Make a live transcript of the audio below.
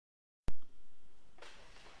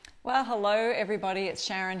Well, hello everybody, it's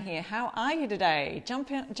Sharon here. How are you today?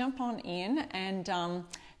 Jump on in and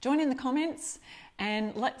join in the comments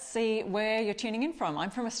and let's see where you're tuning in from.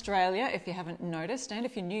 I'm from Australia, if you haven't noticed, and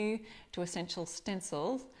if you're new to Essential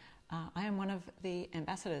Stencils, I am one of the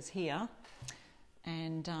ambassadors here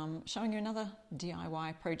and showing you another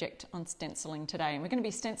DIY project on stenciling today. And we're going to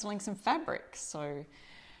be stenciling some fabric, so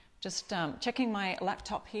just checking my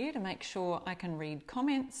laptop here to make sure I can read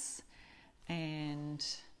comments and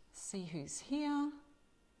see who's here.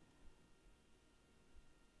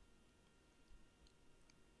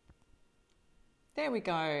 There we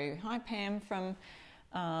go. Hi Pam from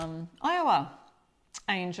Iowa.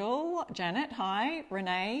 Angel, Janet, hi,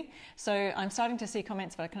 Renee. So I'm starting to see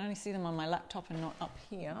comments, but I can only see them on my laptop and not up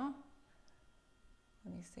here.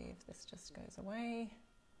 Let me see if this just goes away.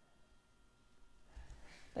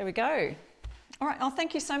 There we go. All right, oh,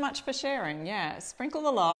 thank you so much for sharing. Yeah, sprinkle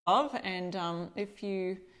the love, and if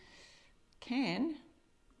you can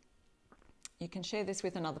share this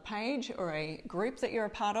with another page or a group that you're a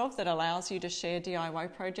part of that allows you to share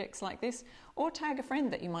DIY projects like this, or tag a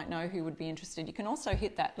friend that you might know who would be interested. You can also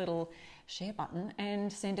hit that little share button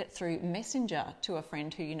and send it through Messenger to a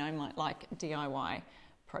friend who you know might like DIY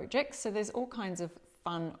projects. So there's all kinds of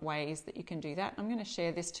fun ways that you can do that. I'm going to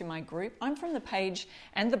share this to my group. I'm from the page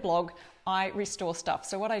and the blog I Restore Stuff.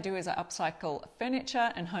 So what I do is I upcycle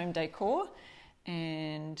furniture and home decor,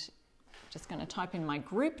 and just going to type in my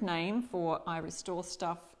group name for I Restore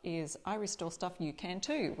Stuff is I Restore Stuff You Can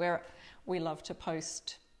Too, where we love to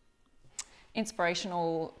post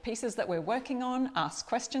inspirational pieces that we're working on, ask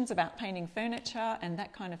questions about painting furniture and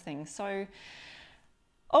that kind of thing. So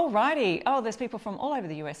alrighty, oh, there's people from all over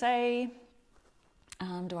the USA.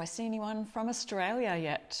 Do I see anyone from Australia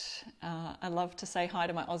yet? I love to say hi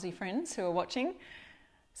to my Aussie friends who are watching.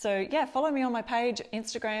 So yeah, follow me on my page,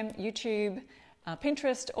 Instagram, YouTube,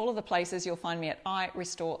 Pinterest, all of the places you'll find me at I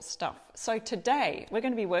Restore Stuff. So today we're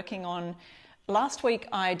going to be working on, last week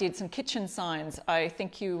I did some kitchen signs. I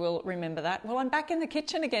think you will remember that. Well, I'm back in the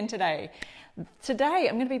kitchen again today. Today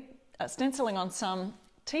I'm going to be stenciling on some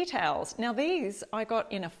tea towels. Now these I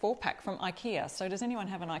got in a 4-pack from IKEA. So does anyone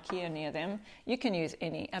have an IKEA near them? You can use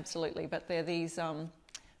any, absolutely, but they're these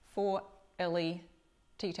 4 LE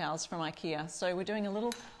tea towels from IKEA. So we're doing a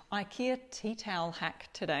little IKEA tea towel hack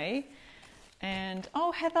today. And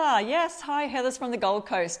oh, Heather, yes, hi, Heather's from the Gold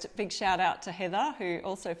Coast. Big shout out to Heather, who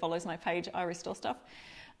also follows my page, I Restore Stuff.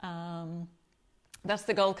 That's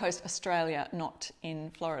the Gold Coast, Australia, not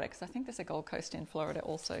in Florida, because I think there's a Gold Coast in Florida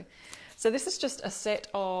also. So this is just a set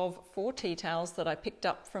of 4 tea towels that I picked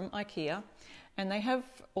up from IKEA, and they have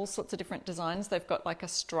all sorts of different designs. They've got like a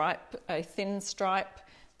stripe, a thin stripe.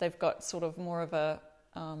 They've got sort of more of a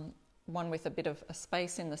one with a bit of a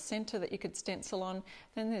space in the center that you could stencil on.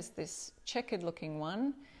 Then there's this checkered looking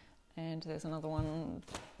one, and there's another one,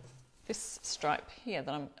 this stripe here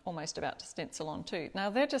that I'm almost about to stencil on too. Now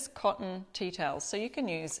they're just cotton tea towels, so you can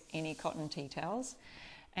use any cotton tea towels.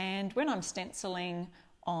 And when I'm stenciling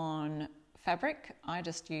on fabric, I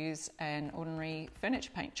just use an ordinary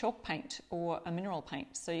furniture paint, chalk paint, or a mineral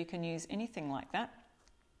paint. So you can use anything like that.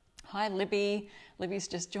 Hi Libby, Libby's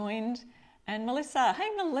just joined. And Melissa, hey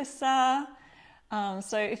Melissa.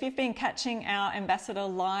 So if you've been catching our ambassador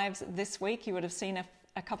lives this week, you would have seen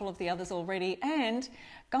a couple of the others already. And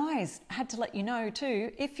guys, I had to let you know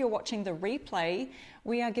too, if you're watching the replay,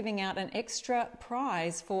 we are giving out an extra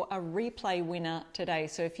prize for a replay winner today.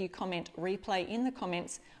 So if you comment replay in the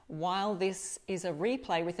comments while this is a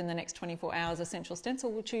replay within the next 24 hours, Essential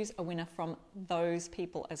Stencil will choose a winner from those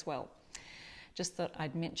people as well. Just thought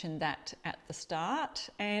I'd mention that at the start.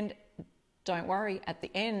 And don't worry, at the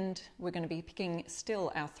end, we're going to be picking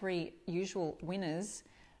still our 3 usual winners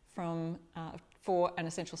from for an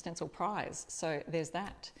Essential Stencil prize. So there's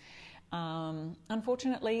that.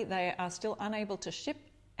 Unfortunately, they are still unable to ship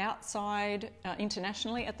outside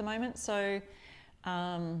internationally at the moment. So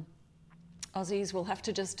Aussies will have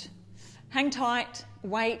to just hang tight,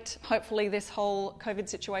 wait. Hopefully this whole COVID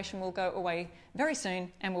situation will go away very soon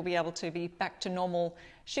and we'll be able to be back to normal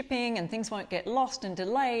shipping and things won't get lost and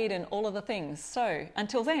delayed and all of the things. So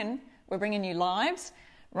until then, we're bringing you lives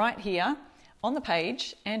right here on the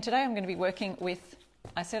page. And today I'm going to be working with,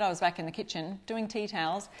 I said I was back in the kitchen doing tea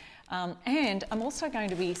towels. And I'm also going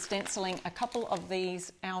to be stenciling a couple of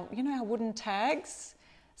these, our wooden tags.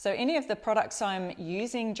 So any of the products I'm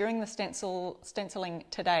using during the stenciling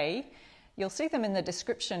today, you'll see them in the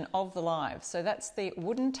description of the live. So that's the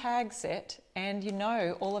wooden tag set, and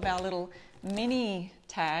all of our little mini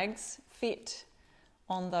tags fit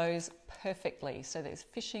on those perfectly. So there's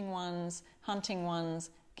fishing ones, hunting ones,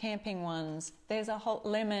 camping ones, there's a whole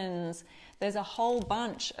lemons, there's a whole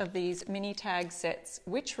bunch of these mini tag sets,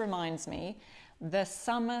 which reminds me, the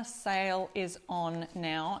summer sale is on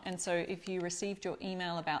now, and so if you received your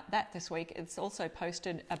email about that this week, it's also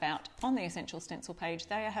posted about on the Essential Stencil page.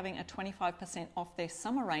 They are having a 25% off their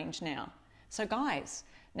summer range now. So guys,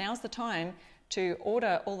 now's the time to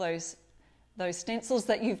order all those stencils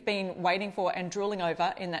that you've been waiting for and drooling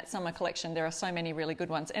over in that summer collection. There are so many really good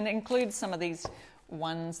ones, and it includes some of these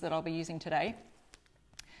ones that I'll be using today.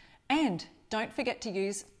 And don't forget to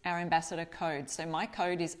use our ambassador code. So my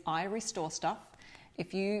code is I Restore Stuff.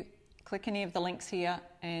 If you click any of the links here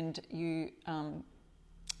and you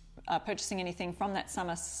are purchasing anything from that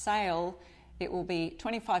summer sale, it will be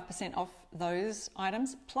 25% off those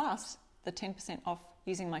items plus the 10% off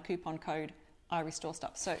using my coupon code I Restore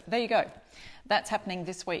Stuff. So there you go. That's happening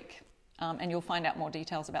this week, and you'll find out more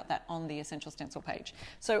details about that on the Essential Stencil page.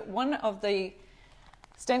 So one of the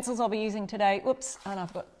stencils I'll be using today, whoops, and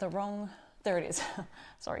I've got the wrong, there it is.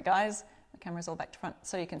 Sorry guys, the camera's all back to front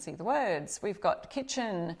so you can see the words. We've got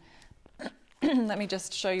kitchen. Let me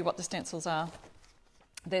just show you what the stencils are.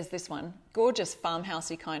 There's this one, gorgeous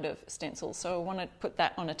farmhousey kind of stencil. So I want to put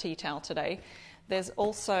that on a tea towel today. There's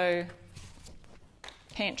also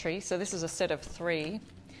pantry, so this is a set of 3,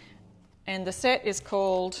 and the set is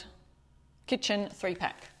called Kitchen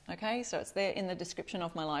 3-pack. Okay, so it's there in the description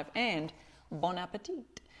of my live, and bon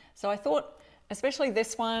appetit. So I thought, especially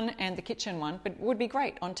this one and the kitchen one, but would be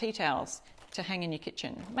great on tea towels to hang in your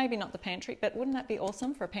kitchen. Maybe not the pantry, but wouldn't that be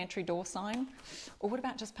awesome for a pantry door sign? Or what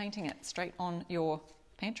about just painting it straight on your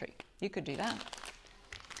pantry? You could do that.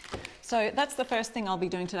 So that's the first thing I'll be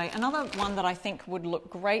doing today. Another one that I think would look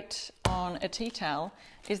great on a tea towel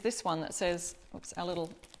is this one that says, oops, our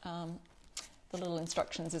little, the little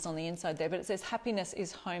instructions is on the inside there, but it says happiness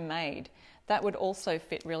is homemade. That would also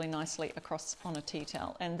fit really nicely across on a tea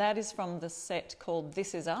towel. And that is from the set called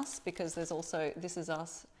This Is Us, because there's also This Is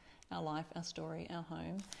Us, our life, our story, our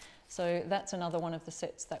home. So that's another one of the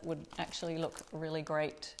sets that would actually look really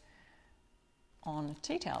great on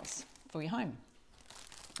tea towels for your home.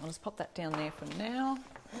 I'll just pop that down there for now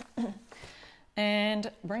and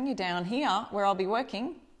bring you down here where I'll be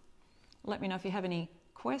working. Let me know if you have any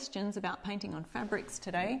questions about painting on fabrics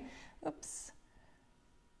today. Oops,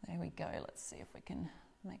 there we go. Let's see if we can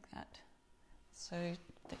make that so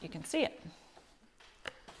that you can see it.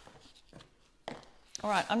 All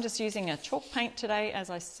right, I'm just using a chalk paint today, as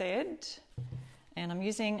I said, and I'm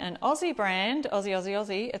using an Aussie brand,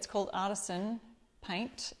 Aussie. It's called Artisan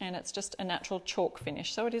paint, and it's just a natural chalk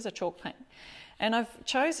finish, so it is a chalk paint. And I've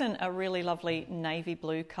chosen a really lovely navy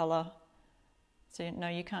blue colour. So no,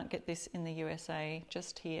 you can't get this in the USA,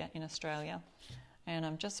 just here in Australia. And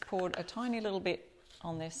I've just poured a tiny little bit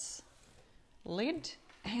on this lid.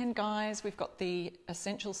 And guys, we've got the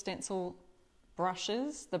Essential Stencil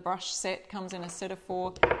brushes. The brush set comes in a set of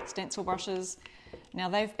 4 stencil brushes. Now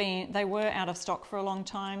they were out of stock for a long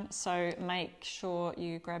time, so make sure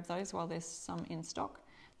you grab those while there's some in stock.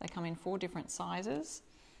 They come in 4 different sizes.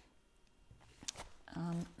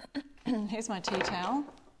 Here's my tea towel.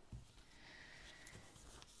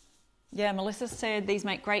 Yeah, Melissa said these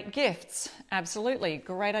make great gifts. Absolutely,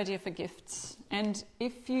 great idea for gifts. And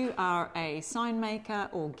if you are a sign maker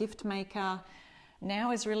or gift maker,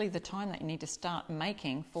 now is really the time that you need to start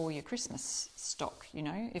making for your Christmas stock, you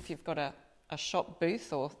know, if you've got a shop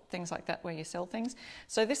booth or things like that where you sell things.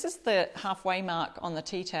 So this is the halfway mark on the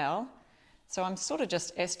tea towel. So I'm sort of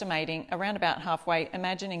just estimating around about halfway,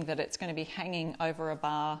 imagining that it's going to be hanging over a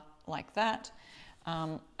bar like that.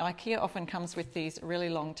 IKEA often comes with these really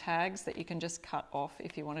long tags that you can just cut off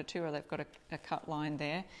if you wanted to, or they've got a cut line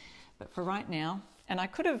there. But for right now, and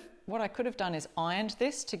what I could have done is ironed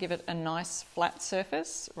this to give it a nice flat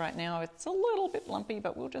surface. Right now it's a little bit lumpy,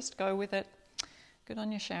 but we'll just go with it. Good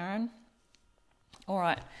on you, Sharon. All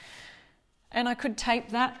right, and I could tape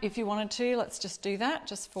that if you wanted to. Let's just do that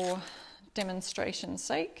just for demonstration's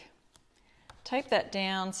sake. Tape that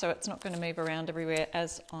down so it's not going to move around everywhere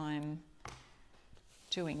as I'm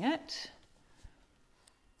doing it.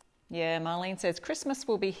 Yeah, Marlene says Christmas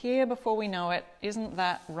will be here before we know it. Isn't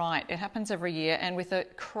that right? It happens every year, and with a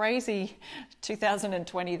crazy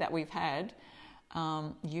 2020 that we've had,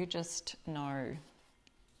 you just know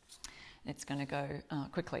it's going to go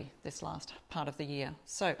quickly this last part of the year.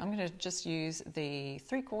 So I'm going to just use the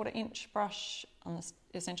 3/4 inch brush on the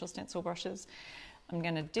Essential Stencil brushes. I'm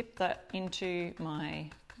going to dip that into my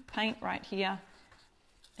paint right here,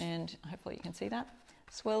 and hopefully you can see that.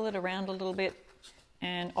 Swirl it around a little bit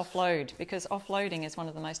and offload, because offloading is one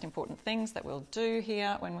of the most important things that we'll do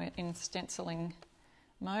here when we're in stenciling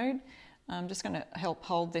mode. I'm just going to help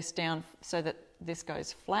hold this down so that this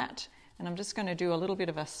goes flat. And I'm just going to do a little bit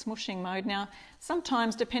of a smushing mode. Now,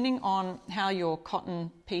 sometimes, depending on how your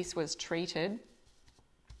cotton piece was treated,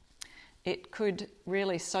 it could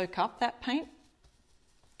really soak up that paint.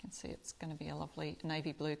 You can see it's going to be a lovely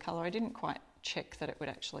navy blue colour. I didn't quite check that it would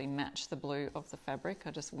actually match the blue of the fabric.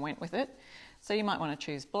 I just went with it. So you might want to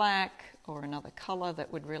choose black or another colour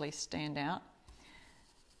that would really stand out.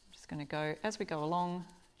 I'm just going to go, as we go along,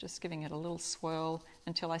 just giving it a little swirl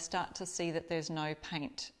until I start to see that there's no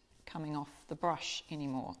paint coming off the brush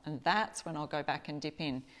anymore. And that's when I'll go back and dip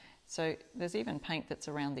in. So there's even paint that's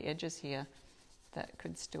around the edges here that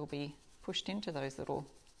could still be pushed into those little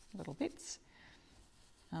bits.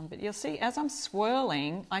 But you'll see as I'm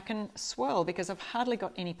swirling, I can swirl because I've hardly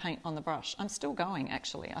got any paint on the brush. I'm still going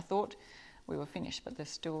actually. I thought we were finished, but there's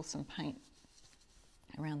still some paint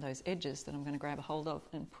around those edges that I'm going to grab a hold of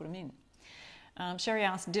and put them in. Sherry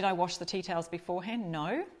asked, did I wash the tea towels beforehand?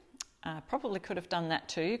 No. Probably could have done that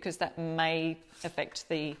too, because that may affect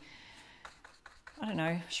the, I don't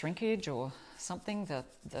know, shrinkage or something,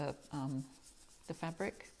 the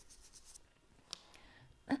fabric.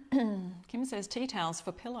 Kim says tea towels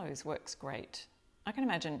for pillows works great. I can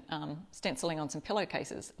imagine stenciling on some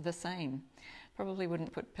pillowcases, the same. Probably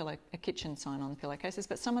wouldn't put a kitchen sign on the pillowcases,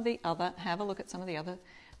 but some of the other, have a look at some of the other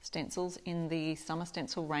stencils in the summer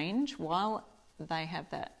stencil range while they have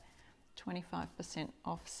that 25%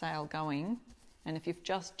 off sale going. And if you've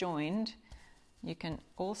just joined, you can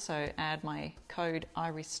also add my code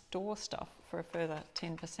IRESTORESTUFF for a further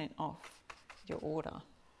 10% off your order.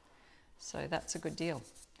 So that's a good deal.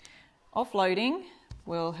 Offloading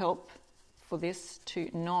will help for this to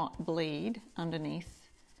not bleed underneath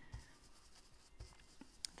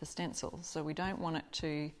the stencil. So we don't want it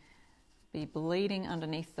to be bleeding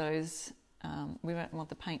underneath those. We don't want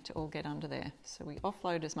the paint to all get under there. So we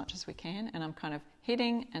offload as much as we can, and I'm kind of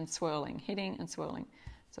hitting and swirling.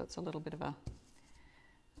 So it's a little bit of a,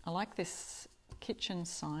 I like this kitchen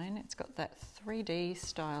sign. It's got that 3D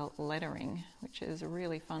style lettering, which is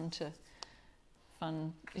really fun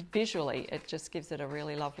visually. It just gives it a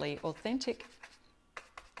really lovely, authentic,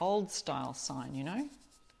 old style sign, you know.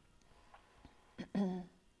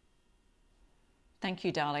 Thank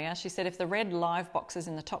you, Dahlia. She said, if the red live box is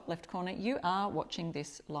in the top left corner, you are watching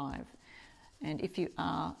this live. And if you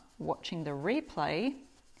are watching the replay,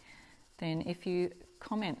 then if you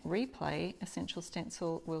comment replay, Essential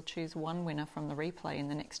Stencil will choose one winner from the replay in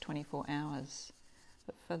the next 24 hours.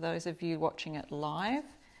 But for those of you watching it live,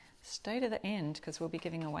 stay to the end because we'll be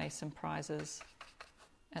giving away some prizes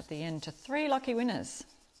at the end to 3 lucky winners.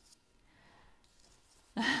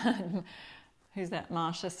 Who's that?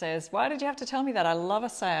 Marsha says, why did you have to tell me that? I love a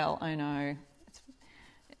sale. I know.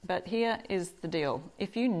 But here is the deal.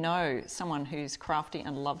 If you know someone who's crafty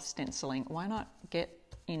and loves stenciling, why not get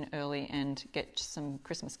in early and get some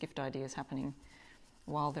Christmas gift ideas happening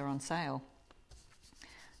while they're on sale?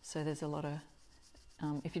 So there's a lot of,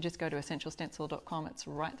 if you just go to essentialstencil.com, it's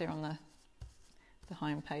right there on the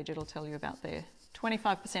home page. It'll tell you about their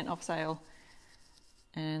 25% off sale.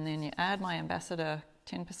 And then you add my ambassador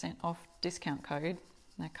 10% off discount code.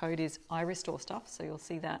 That code is IRESTORESTUFF, so you'll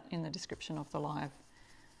see that in the description of the live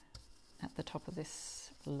at the top of this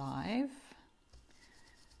live.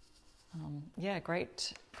 Yeah,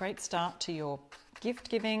 great start to your gift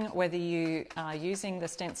giving, whether you are using the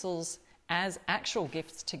stencils as actual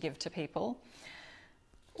gifts to give to people,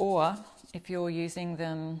 or if you're using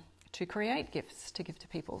them to create gifts to give to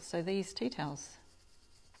people. So these tea towels,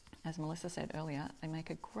 as Melissa said earlier, they make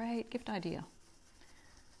a great gift idea.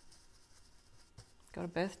 Got a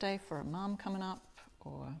birthday for a mum coming up,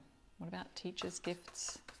 or what about teachers'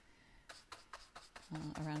 gifts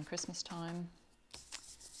around Christmas time?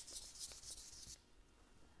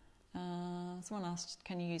 Someone asked,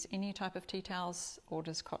 can you use any type of tea towels or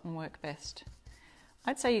does cotton work best?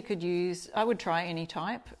 I'd say you could use, I would try any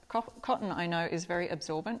type. Cotton I know is very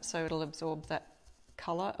absorbent, so it'll absorb that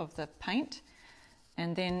colour of the paint.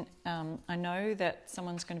 And then I know that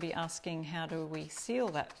someone's going to be asking how do we seal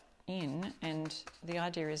that in, and the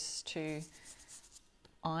idea is to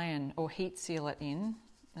iron or heat seal it in.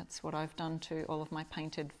 That's what I've done to all of my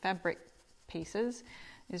painted fabric pieces,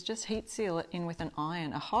 is just heat seal it in with an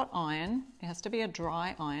iron, a hot iron. It has to be a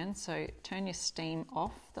dry iron, so turn your steam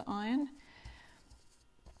off the iron,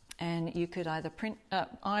 and you could either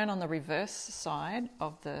iron on the reverse side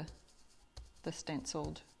of the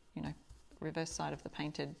stenciled, reverse side of the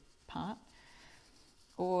painted part,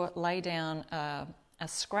 or lay down a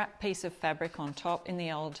scrap piece of fabric on top. In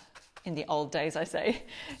the old days, I say.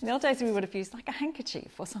 In the old days, we would have used like a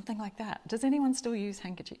handkerchief or something like that. Does anyone still use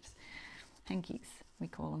handkerchiefs? Hankies, we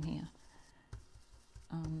call them here.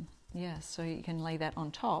 yeah, so you can lay that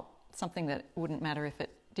on top, something that wouldn't matter if it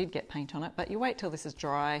did get paint on it, but you wait till this is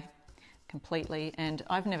dry completely. And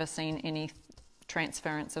I've never seen any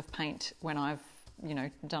transference of paint when I've, you know,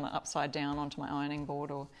 done it upside down onto my ironing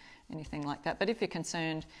board or anything like that. But if you're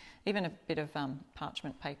concerned, even a bit of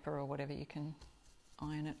parchment paper or whatever, you can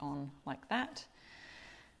iron it on like that.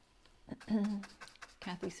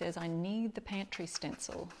 Kathy says, I need the pantry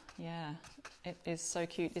stencil. Yeah, it is so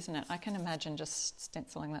cute, isn't it? I can imagine just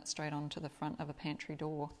stenciling that straight onto the front of a pantry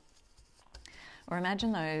door. Or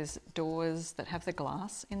imagine those doors that have the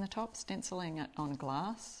glass in the top, stenciling it on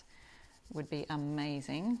glass would be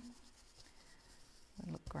amazing.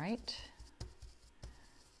 Would look great.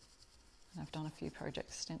 And I've done a few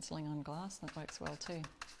projects stenciling on glass, and that works well too.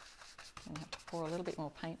 I'm going to have to pour a little bit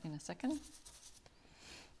more paint in a second.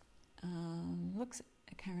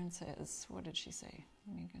 Karen says, what did she say?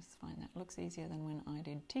 Let me just find that. Looks easier than when I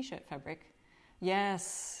did t-shirt fabric.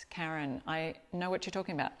 Yes, Karen, I know what you're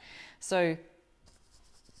talking about. So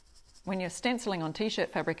when you're stenciling on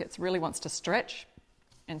t-shirt fabric, it really wants to stretch.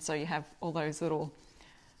 And so you have all those little,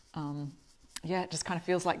 it just kind of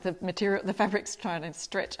feels like the material, the fabric's trying to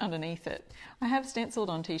stretch underneath it. I have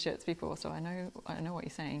stenciled on t-shirts before, so I know what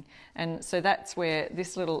you're saying. And so that's where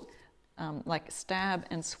this little like stab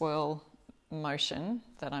and swirl motion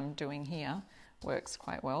that I'm doing here works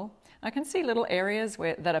quite well. I can see little areas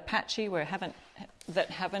that are patchy, that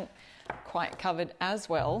haven't quite covered as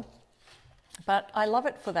well, but I love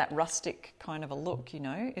it for that rustic kind of a look, you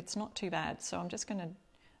know. It's not too bad. So I'm just going to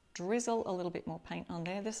drizzle a little bit more paint on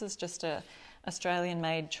there. This is just a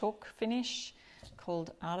Australian-made chalk finish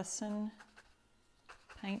called Artisan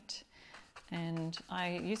paint, and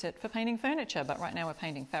I use it for painting furniture, but right now we're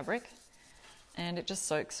painting fabric. And it just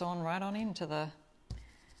soaks on right on into the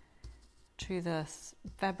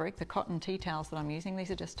fabric, the cotton tea towels that I'm using. These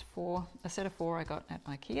are just a set of 4 I got at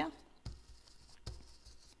IKEA.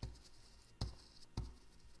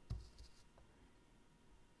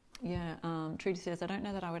 Yeah, Trudy says, I don't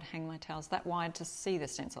know that I would hang my towels that wide to see the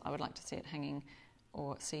stencil. I would like to see it hanging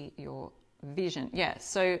or see your vision. Yeah,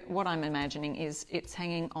 so what I'm imagining is it's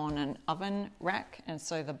hanging on an oven rack, and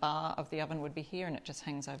so the bar of the oven would be here and it just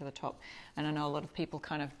hangs over the top. And I know a lot of people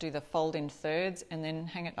kind of do the fold in thirds and then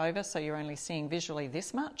hang it over, so you're only seeing visually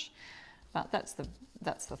this much. But that's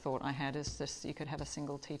the thought I had, is this, you could have a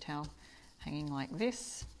single tea towel hanging like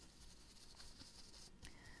this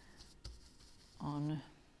on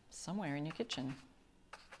somewhere in your kitchen.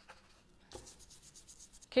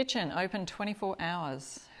 Kitchen open 24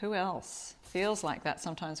 hours. Who else? Feels like that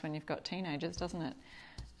sometimes when you've got teenagers, doesn't it?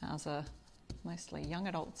 Ours are mostly young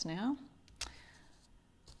adults now.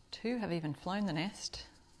 2 have even flown the nest,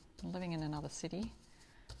 living in another city.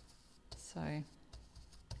 So,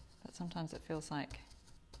 but sometimes it feels like,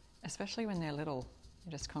 especially when they're little,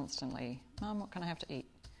 you're just constantly, Mum, what can I have to eat?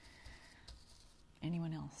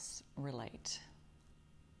 Anyone else relate?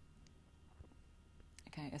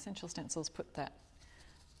 Okay, Essential Stencils put that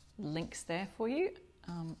links there for you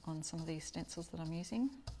on some of these stencils that I'm using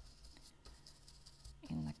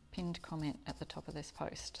in the pinned comment at the top of this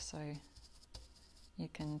post, so you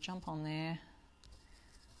can jump on there,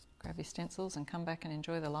 grab your stencils and come back and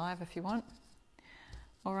enjoy the live if you want.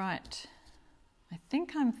 All right, I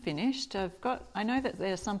think I'm finished. I know that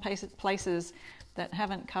there are some places that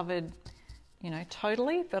haven't covered, you know,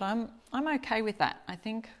 totally, but I'm okay with that. I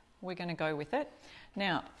think we're going to go with it.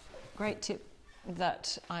 Now, great tip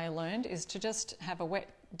that I learned is to just have a wet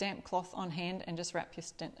damp cloth on hand and just wrap your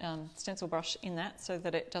stencil brush in that so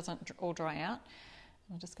that it doesn't all dry out.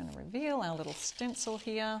 I'm just going to reveal our little stencil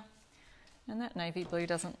here, and that navy blue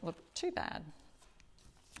doesn't look too bad.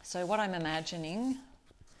 So what I'm imagining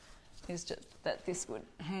is just that this would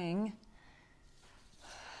hang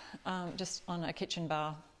just on a kitchen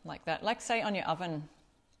bar like that, like say on your oven,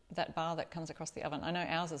 that bar that comes across the oven. I know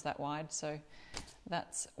ours is that wide, so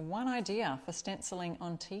that's one idea for stenciling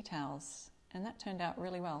on tea towels, and that turned out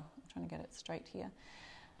really well. I'm trying to get it straight here.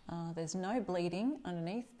 There's no bleeding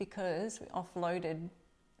underneath because we offloaded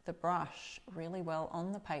the brush really well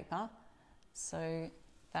on the paper, so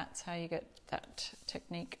that's how you get that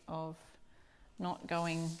technique of not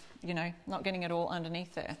going, you know, not getting it all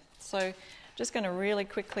underneath there. So just going to really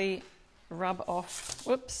quickly rub off,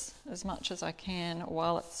 whoops, as much as I can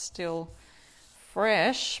while it's still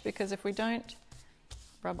fresh, because if we don't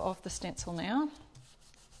rub off the stencil now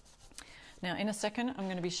in a second I'm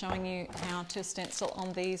going to be showing you how to stencil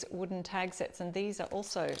on these wooden tag sets, and these are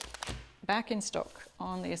also back in stock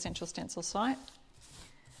on the Essential Stencil site.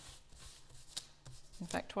 In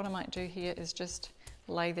fact, what I might do here is just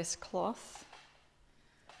lay this cloth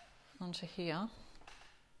onto here,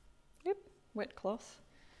 wet cloth,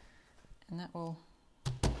 And that will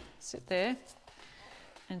sit there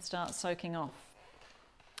and start soaking off.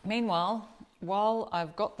 Meanwhile, while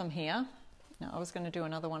I've got them here, now I was going to do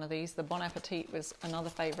another one of these. The Bon Appetit was another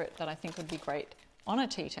favourite that I think would be great on a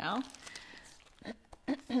tea towel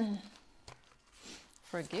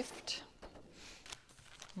for a gift.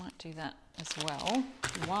 Might do that as well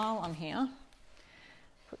while I'm here.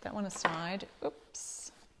 Put that one aside.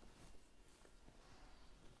 Oops.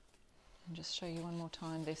 And just show you one more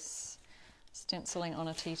time this stenciling on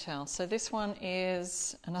a tea towel. So this one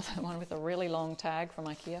is another one with a really long tag from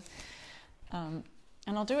IKEA.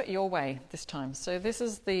 And I'll do it your way this time. So this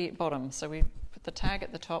is the bottom. So we put the tag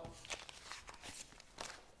at the top.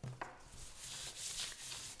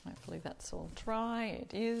 Hopefully that's all dry.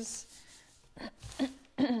 It is.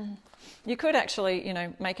 You could actually, you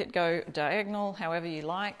know, make it go diagonal however you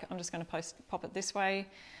like. I'm just going to pop it this way.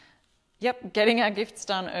 Yep, getting our gifts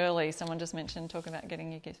done early. Someone just mentioned talking about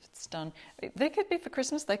getting your gifts done. They could be for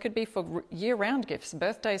Christmas. They could be for year-round gifts.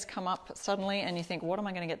 Birthdays come up suddenly and you think, what am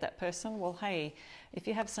I going to get that person? Well, hey, if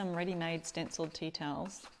you have some ready-made stenciled tea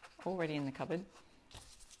towels already in the cupboard,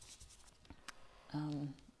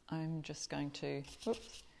 I'm just going to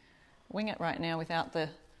wing it right now without the...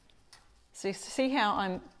 So see how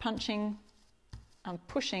I'm punching, I'm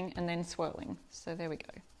pushing and then swirling. So there we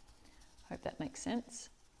go. Hope that makes sense.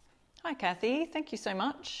 Hi Kathy, thank you so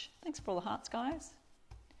much. Thanks for all the hearts, guys.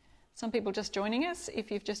 Some people just joining us. If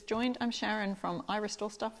you've just joined, I'm Sharon from I Restore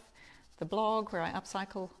Stuff, the blog where I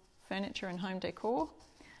upcycle furniture and home decor.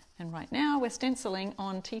 And right now we're stenciling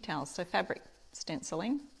on tea towels, so fabric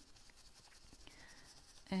stenciling.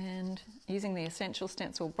 And using the Essential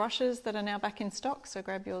stencil brushes that are now back in stock, so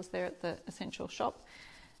grab yours there at the Essential shop.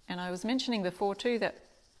 And I was mentioning before too that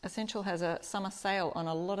Essential has a summer sale on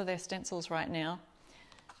a lot of their stencils right now.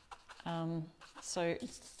 So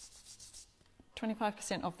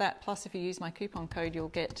 25% off that, plus if you use my coupon code you'll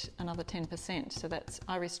get another 10%. So that's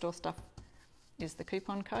I Restore Stuff is the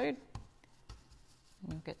coupon code,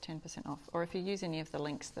 and you'll get 10% off. Or if you use any of the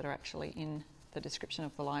links that are actually in the description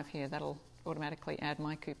of the live here, that'll automatically add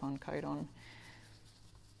my coupon code on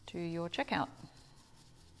to your checkout.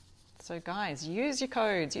 So guys, use your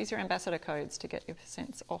codes, use your ambassador codes to get your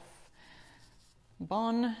 % off.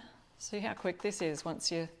 Bon, see how quick this is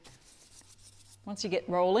once you get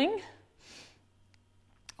rolling.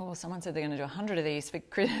 Oh, someone said they're going to do 100 of these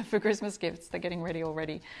for Christmas gifts. They're getting ready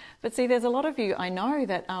already. But see, there's a lot of you I know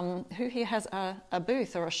that who here has a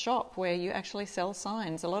booth or a shop where you actually sell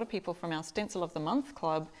signs. A lot of people from our Stencil of the Month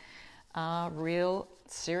Club are real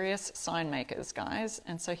serious sign makers, guys.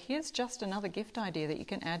 And so here's just another gift idea that you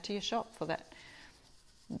can add to your shop for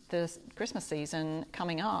the Christmas season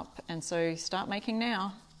coming up. And so start making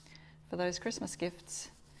now for those Christmas gifts.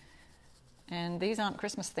 And these aren't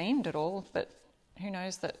Christmas themed at all, but who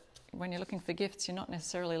knows that when you're looking for gifts, you're not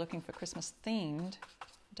necessarily looking for Christmas themed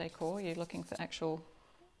decor. You're looking for actual,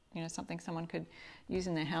 you know, something someone could use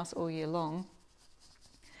in their house all year long.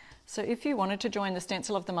 So if you wanted to join the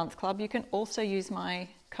Stencil of the Month Club, you can also use my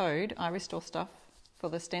code, I Restore Stuff, for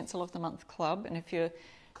the Stencil of the Month Club. And if you're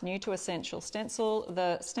new to Essential Stencil,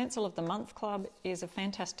 the Stencil of the Month Club is a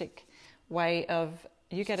fantastic way of,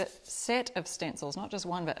 you get a set of stencils, not just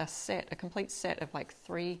one, but a complete set of like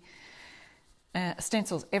 3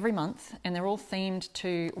 stencils every month, and they're all themed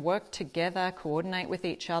to work together, coordinate with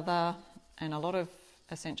each other, and a lot of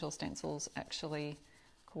Essential stencils actually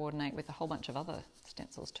coordinate with a whole bunch of other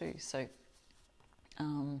stencils too. So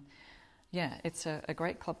yeah, it's a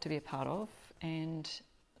great club to be a part of. And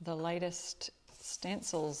the latest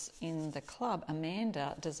stencils in the club,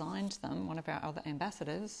 Amanda designed them, one of our other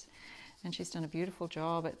ambassadors, and she's done a beautiful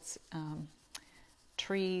job. It's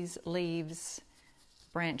trees, leaves,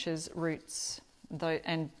 branches, roots,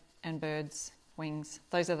 and birds, wings.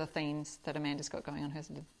 Those are the themes that Amanda's got going on her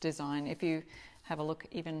design. If you have a look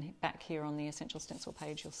even back here on the Essential Stencil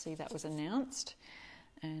page, you'll see that was announced,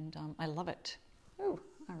 and I love it. Oh,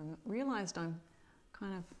 I realised I'm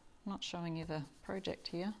kind of not showing you the project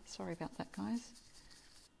here. Sorry about that, guys.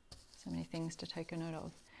 So many things to take a note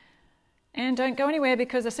of. And don't go anywhere,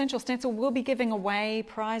 because Essential Stencil will be giving away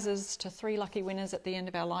prizes to 3 lucky winners at the end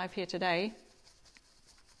of our live here today.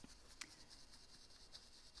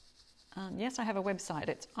 Yes, I have a website.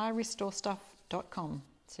 It's irestorestuff.com.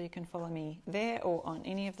 So you can follow me there or on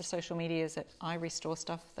any of the social medias at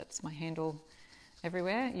irestorestuff. That's my handle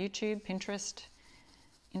everywhere. YouTube, Pinterest,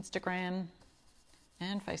 Instagram,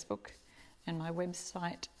 and Facebook. And my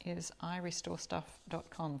website is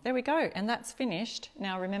irestorestuff.com. There we go, and that's finished.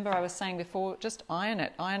 Now remember, I was saying before, just iron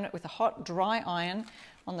it with a hot, dry iron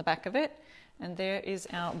on the back of it. And there is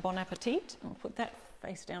our Bon Appetit. I'll put that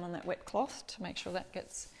face down on that wet cloth to make sure that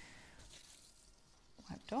gets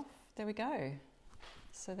wiped off. There we go.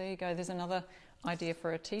 So there you go. There's another idea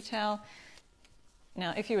for a tea towel.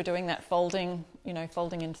 Now, if you were doing that folding, you know,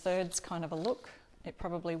 folding in thirds kind of a look, it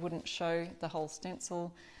probably wouldn't show the whole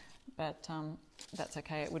stencil, but that's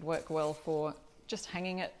okay. It would work well for just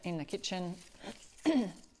hanging it in the kitchen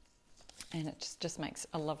and it just makes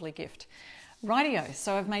a lovely gift. Rightio,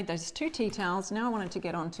 so I've made those 2 tea towels. Now I wanted to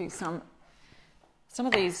get onto some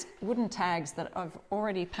of these wooden tags that I've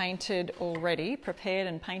already painted already, prepared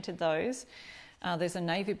and painted those. There's a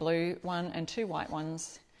navy blue one and 2 white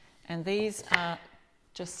ones, and these are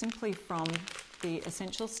just simply from the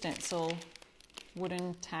Essential Stencil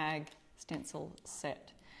wooden tag stencil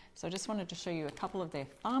set. So I just wanted to show you a couple of their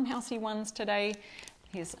farmhousey ones today.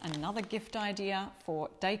 Here's another gift idea for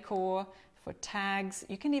decor, for tags.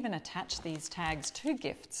 You can even attach these tags to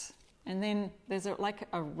gifts. And then there's like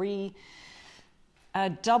a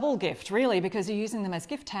double gift really, because you're using them as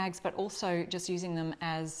gift tags, but also just using them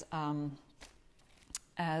as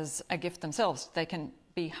a gift themselves. They can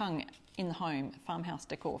be hung in the home, farmhouse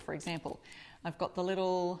decor, for example. I've got the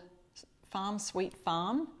little Farm Sweet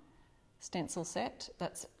Farm stencil set.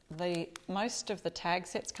 Most of the tag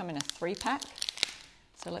sets come in a 3-pack.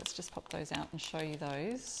 So let's just pop those out and show you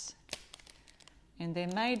those. And they're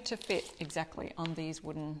made to fit exactly on these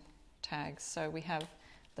wooden tags. So we have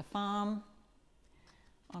the farm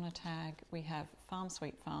on a tag, we have Farm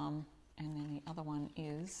Sweet Farm, and then the other one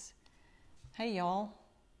is Hey Y'all.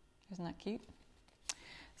 Isn't that cute?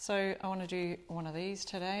 So I want to do one of these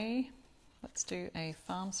today. Let's do a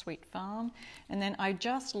Farm Sweet Farm. And then I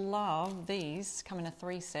just love these, come in a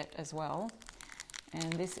 3 set as well.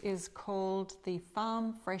 And this is called the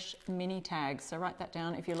Farm Fresh Mini Tags. So write that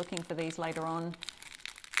down if you're looking for these later on.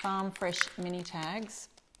 Farm Fresh Mini Tags.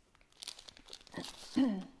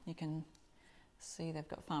 You can see they've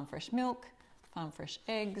got Farm Fresh Milk, Farm Fresh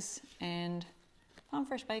Eggs, and Farm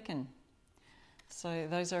Fresh Bacon. So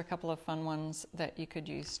those are a couple of fun ones that you could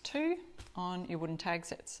use too on your wooden tag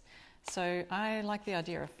sets. So I like the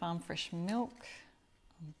idea of Farm Fresh Milk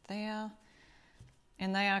on there.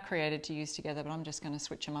 And they are created to use together, but I'm just going to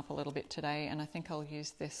switch them up a little bit today. And I think I'll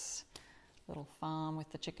use this little farm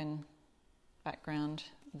with the chicken background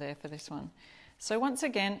there for this one. So once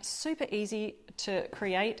again, super easy to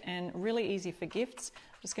create and really easy for gifts.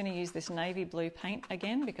 I'm just going to use this navy blue paint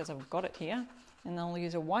again because I've got it here. And I'll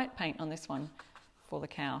use a white paint on this one for the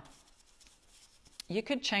cow. You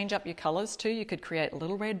could change up your colours too. You could create a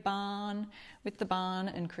little red barn with the barn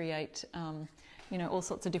and create, you know, all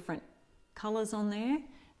sorts of different colours on there.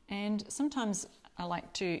 And sometimes I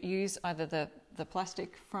like to use either the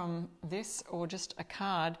plastic from this or just a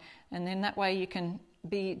card, and then that way you can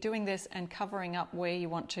be doing this and covering up where you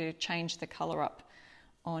want to change the colour up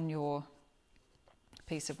on your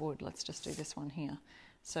piece of wood. Let's just do this one here.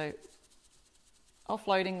 So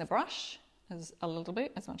offloading the brush a little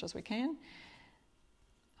bit, as much as we can,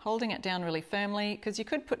 holding it down really firmly, because you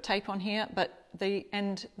could put tape on here, but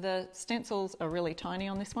the stencils are really tiny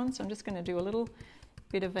on this one, so I'm just going to do a little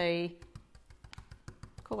bit of a,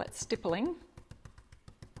 call that stippling.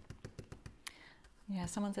 Yeah,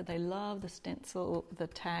 someone said they love the stencil, the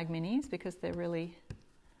tag minis, because they're really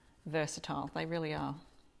versatile. They really are.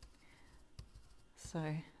 So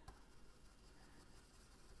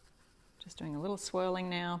just doing a little swirling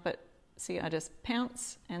now, but see, I just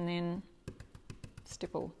pounce and then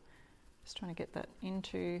stipple. Just trying to get that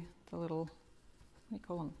into the little, what do you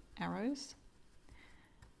call them, arrows?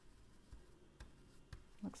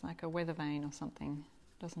 Looks like a weather vane or something,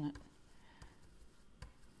 doesn't it?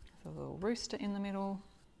 There's a little rooster in the middle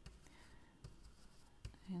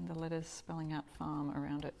and the letters spelling out farm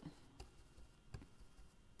around it.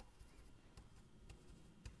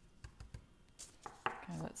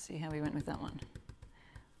 Okay, let's see how we went with that one.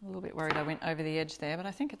 A little bit worried I went over the edge there, but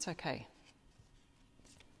I think it's okay.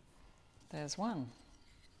 There's one.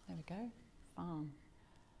 There we go. Farm.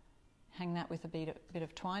 Hang that with a bit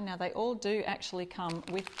of twine. Now they all do actually come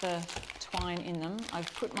with the twine in them.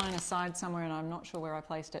 I've put mine aside somewhere and I'm not sure where I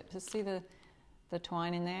placed it. Just see the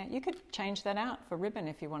twine in there. You could change that out for ribbon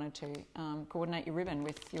if you wanted to. Coordinate your ribbon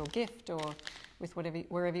with your gift or with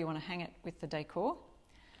wherever you want to hang it with the decor.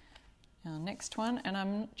 Now next one, and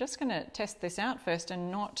I'm just going to test this out first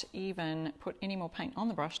and not even put any more paint on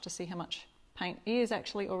the brush to see how much paint is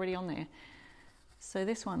actually already on there. So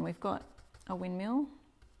this one, we've got a windmill.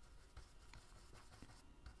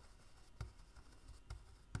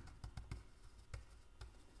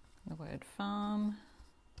 The word farm.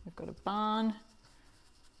 We've got a barn.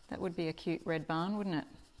 That would be a cute red barn, wouldn't it?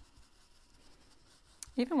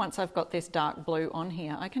 Even once I've got this dark blue on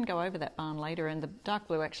here, I can go over that barn later, and the dark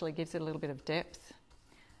blue actually gives it a little bit of depth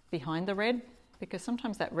behind the red, because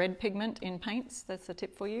sometimes that red pigment in paints, that's the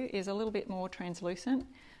tip for you, is a little bit more translucent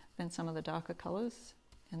than some of the darker colours.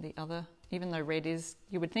 And the other, even though red is,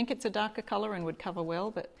 you would think it's a darker colour and would cover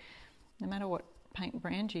well, but no matter what paint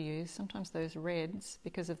brand you use, sometimes those reds,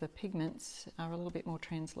 because of the pigments, are a little bit more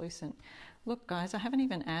translucent. Look guys, I haven't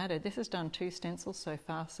even added, this has done 2 stencils so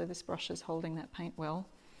far, so this brush is holding that paint well.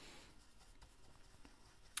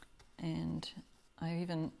 And I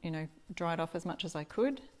even, dried off as much as I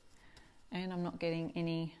could, and I'm not getting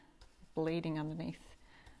any bleeding underneath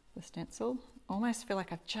the stencil. Almost feel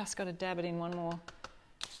like I've just got to dab it in one more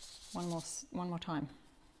time.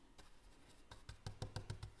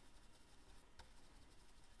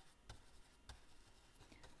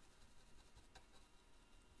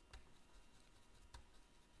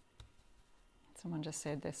 Someone just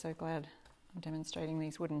said they're so glad I'm demonstrating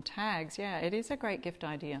these wooden tags. Yeah, it is a great gift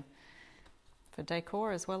idea for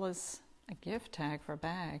decor as well as a gift tag for a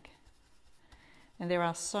bag. And there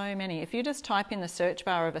are so many. If you just type in the search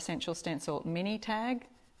bar of Essential Stencil mini tag,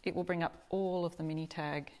 it will bring up all of the mini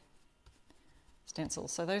tag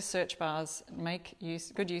stencils. So those search bars, make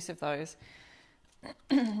good use of those.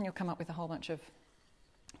 You'll come up with a whole bunch of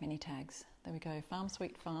mini tags. There we go, Farm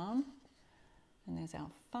Sweet Farm. And there's our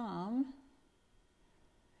farm.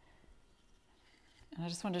 And I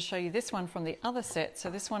just wanted to show you this one from the other set. So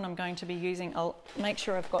this one I'm going to be using, I'll make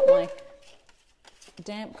sure I've got my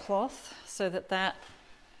damp cloth so that that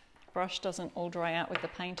brush doesn't all dry out with the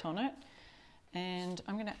paint on it. And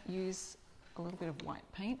I'm going to use a little bit of white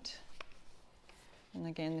paint. And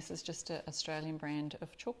again, this is just an Australian brand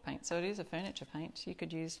of chalk paint. So it is a furniture paint. You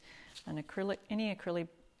could use an acrylic, any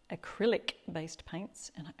acrylic based paints.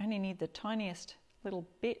 And I only need the tiniest little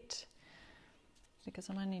bit because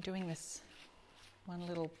I'm only doing this one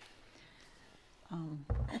little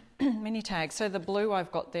mini tag. So the blue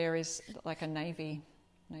I've got there is like a navy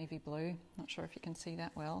blue. Not sure if you can see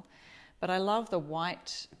that well, but I love the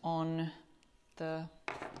white on the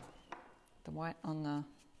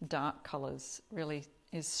dark colours. Really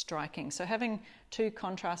is striking. So having 2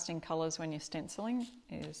 contrasting colours when you're stenciling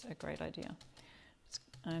is a great idea.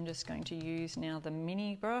 I'm just going to use now the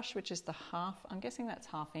mini brush, which is the half. I'm guessing that's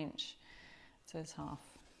 1/2 inch. It says half,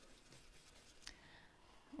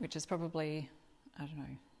 which is probably, I don't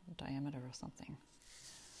know, diameter or something.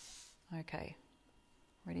 Okay,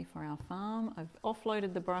 ready for our farm. I've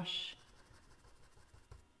offloaded the brush,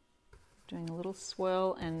 doing a little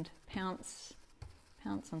swirl and pounce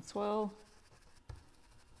and swirl.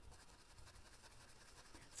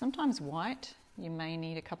 Sometimes white, you may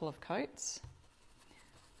need a couple of coats.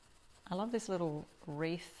 I love this little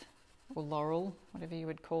wreath or laurel, whatever you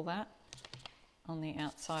would call that, on the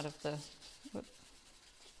outside of the,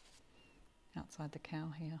 outside the cow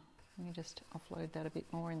here. Let me just offload that a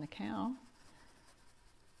bit more in the cow.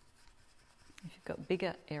 If you've got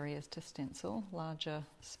bigger areas to stencil, larger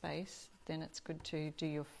space, then it's good to do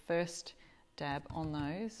your first dab on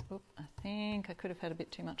those. Oop, I think I could have had a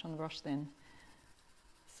bit too much on the brush then.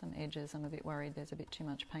 Some edges, I'm a bit worried there's a bit too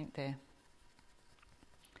much paint there.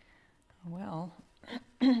 Well,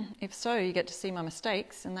 if so, you get to see my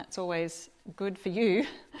mistakes, and that's always good for you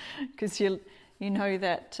because you know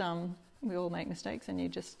that we all make mistakes and you're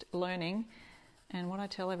just learning. And what I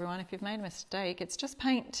tell everyone, if you've made a mistake, it's just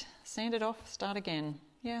paint. Sand it off, start again.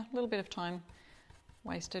 Yeah, a little bit of time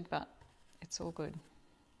wasted, but it's all good.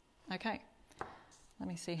 Okay, let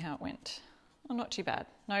me see how it went. Oh, not too bad.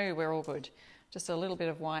 No, we're all good. Just a little bit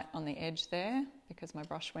of white on the edge there because my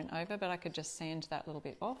brush went over, but I could just sand that little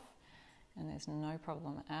bit off and there's no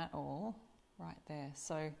problem at all right there.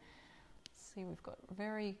 So see, we've got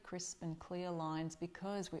very crisp and clear lines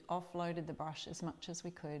because we offloaded the brush as much as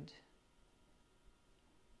we could.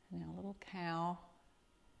 And our little cow.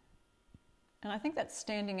 And I think that's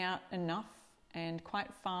standing out enough and quite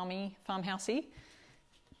farmhousey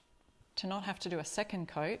to not have to do a second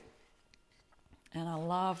coat. And I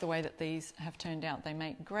love the way that these have turned out. They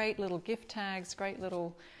make great little gift tags, great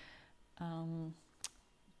little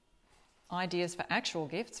ideas for actual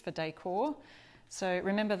gifts, for decor. So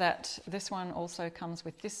remember that this one also comes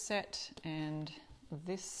with this set, and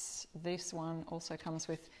this one also comes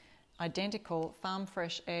with identical farm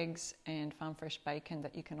fresh eggs and farm fresh bacon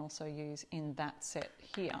that you can also use in that set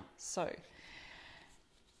here. So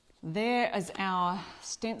there is our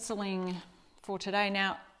stenciling for today.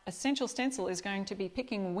 Now, Essential Stencil is going to be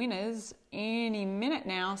picking winners any minute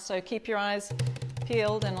now, so keep your eyes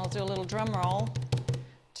peeled and I'll do a little drum roll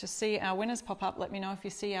to see our winners pop up. Let me know if you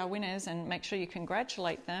see our winners and make sure you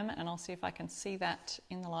congratulate them, and I'll see if I can see that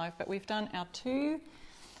in the live. But we've done our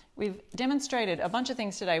we've demonstrated a bunch of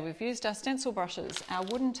things today. We've used our stencil brushes, our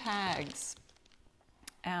wooden tags,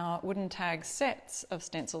 our wooden tag sets of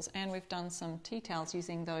stencils, and we've done some tea towels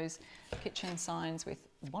using those kitchen signs with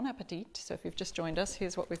Bon Appetit. So if you've just joined us,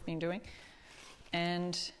 here's what we've been doing.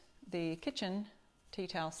 And the kitchen tea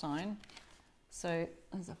towel sign. So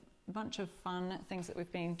there's a bunch of fun things that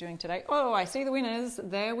we've been doing today. Oh, I see the winners.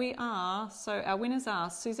 There we are. So our winners are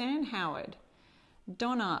Suzanne Howard,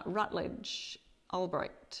 Donna Rutledge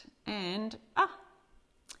Albrecht, and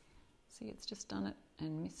see, it's just done it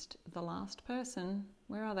and missed the last person.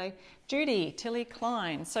 Where are they? Judy Tilly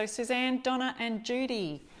Klein. So Suzanne, Donna and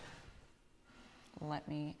Judy, let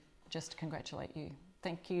me just congratulate you.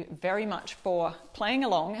 Thank you very much for playing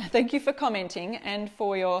along. Thank you for commenting and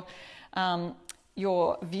for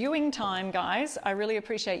your viewing time, guys. I really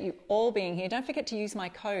appreciate you all being here. Don't forget to use my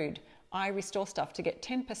code iRestoreStuff to get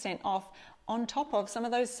 10% off on top of some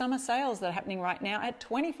of those summer sales that are happening right now at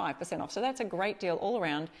 25% off. So that's a great deal all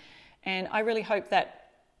around. And I really hope that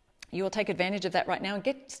you will take advantage of that right now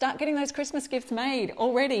and start getting those Christmas gifts made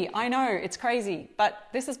already. I know it's crazy, but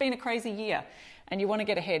this has been a crazy year and you want to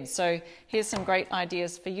get ahead. So here's some great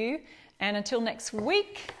ideas for you. And until next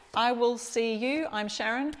week, I will see you. I'm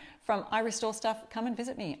Sharon from iRestoreStuff. Come and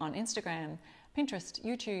visit me on Instagram, Pinterest,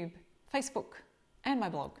 YouTube, Facebook, and my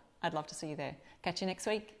blog. I'd love to see you there. Catch you next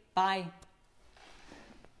week. Bye.